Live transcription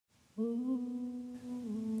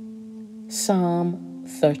Psalm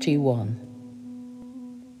 31.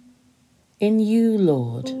 In you,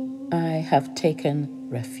 Lord, I have taken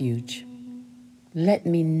refuge. Let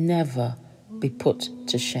me never be put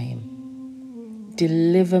to shame.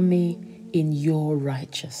 Deliver me in your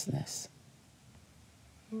righteousness.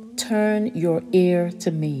 Turn your ear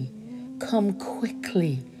to me. Come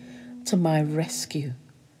quickly to my rescue.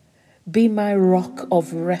 Be my rock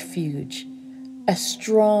of refuge, a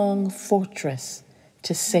strong fortress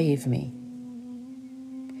to save me.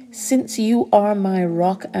 Since you are my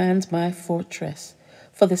rock and my fortress,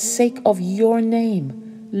 for the sake of your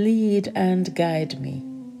name, lead and guide me.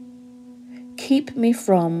 Keep me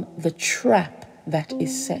from the trap that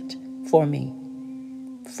is set for me,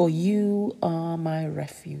 for you are my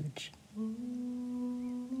refuge.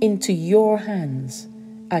 Into your hands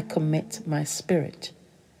I commit my spirit.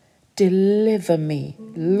 Deliver me,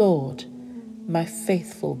 Lord, my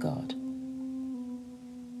faithful God.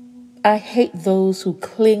 I hate those who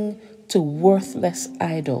cling to worthless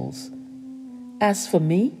idols. As for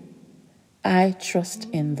me, I trust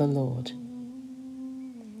in the Lord.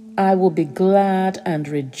 I will be glad and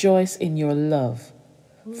rejoice in your love,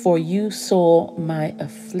 for you saw my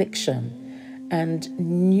affliction and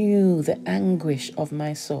knew the anguish of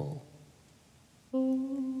my soul.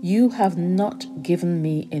 You have not given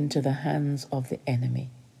me into the hands of the enemy,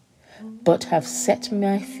 but have set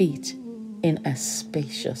my feet in a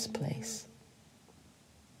spacious place.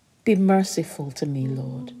 Be merciful to me,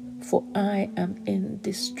 Lord, for I am in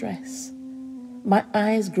distress. My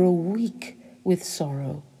eyes grow weak with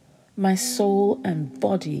sorrow, my soul and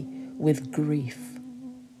body with grief.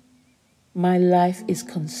 My life is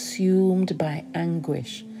consumed by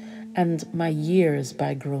anguish, and my years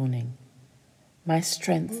by groaning. My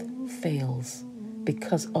strength fails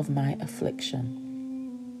because of my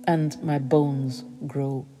affliction, and my bones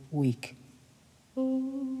grow weak.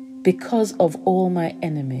 Because of all my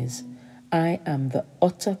enemies, I am the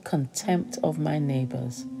utter contempt of my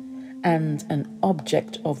neighbors, and an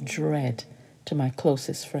object of dread to my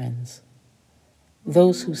closest friends.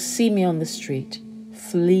 Those who see me on the street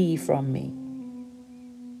flee from me.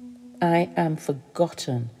 I am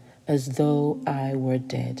forgotten as though I were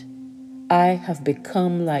dead. I have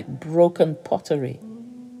become like broken pottery,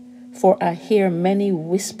 for I hear many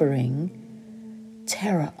whispering,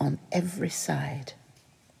 terror on every side.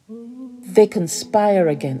 They conspire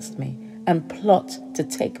against me and plot to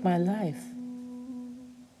take my life.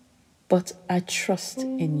 But I trust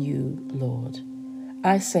in you, Lord.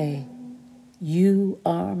 I say, you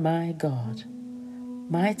are my God.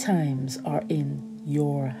 My times are in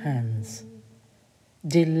your hands.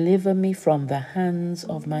 Deliver me from the hands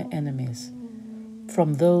of my enemies,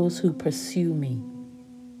 from those who pursue me.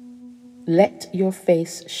 Let your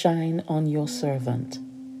face shine on your servant.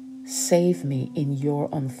 Save me in your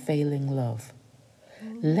unfailing love.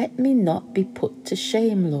 Let me not be put to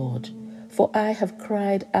shame, Lord, for I have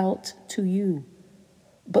cried out to you.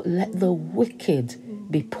 But let the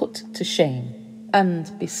wicked be put to shame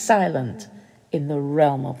and be silent in the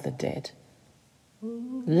realm of the dead.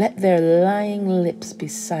 Let their lying lips be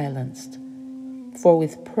silenced, for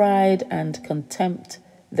with pride and contempt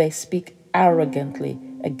they speak arrogantly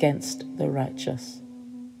against the righteous.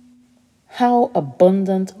 How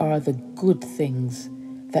abundant are the good things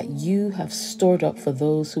that you have stored up for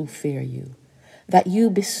those who fear you, that you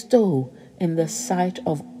bestow in the sight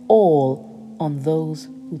of all on those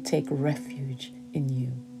who take refuge in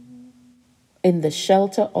you. In the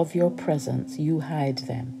shelter of your presence you hide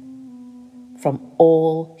them from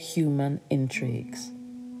all human intrigues.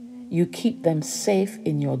 You keep them safe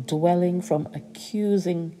in your dwelling from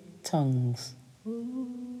accusing tongues.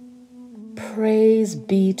 Praise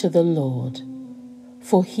be to the Lord,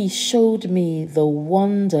 for he showed me the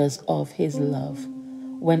wonders of his love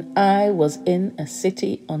when I was in a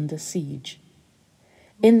city under siege.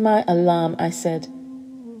 In my alarm I said,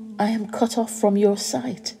 I am cut off from your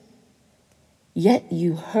sight. Yet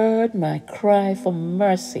you heard my cry for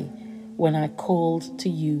mercy when I called to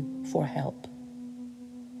you for help.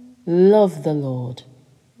 Love the Lord,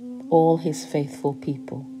 all his faithful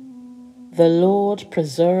people. The Lord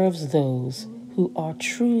preserves those who are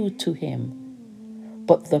true to him,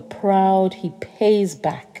 but the proud he pays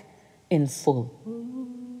back in full.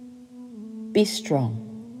 Be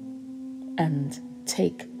strong and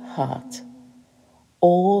take heart,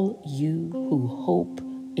 all you who hope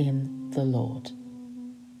in the Lord.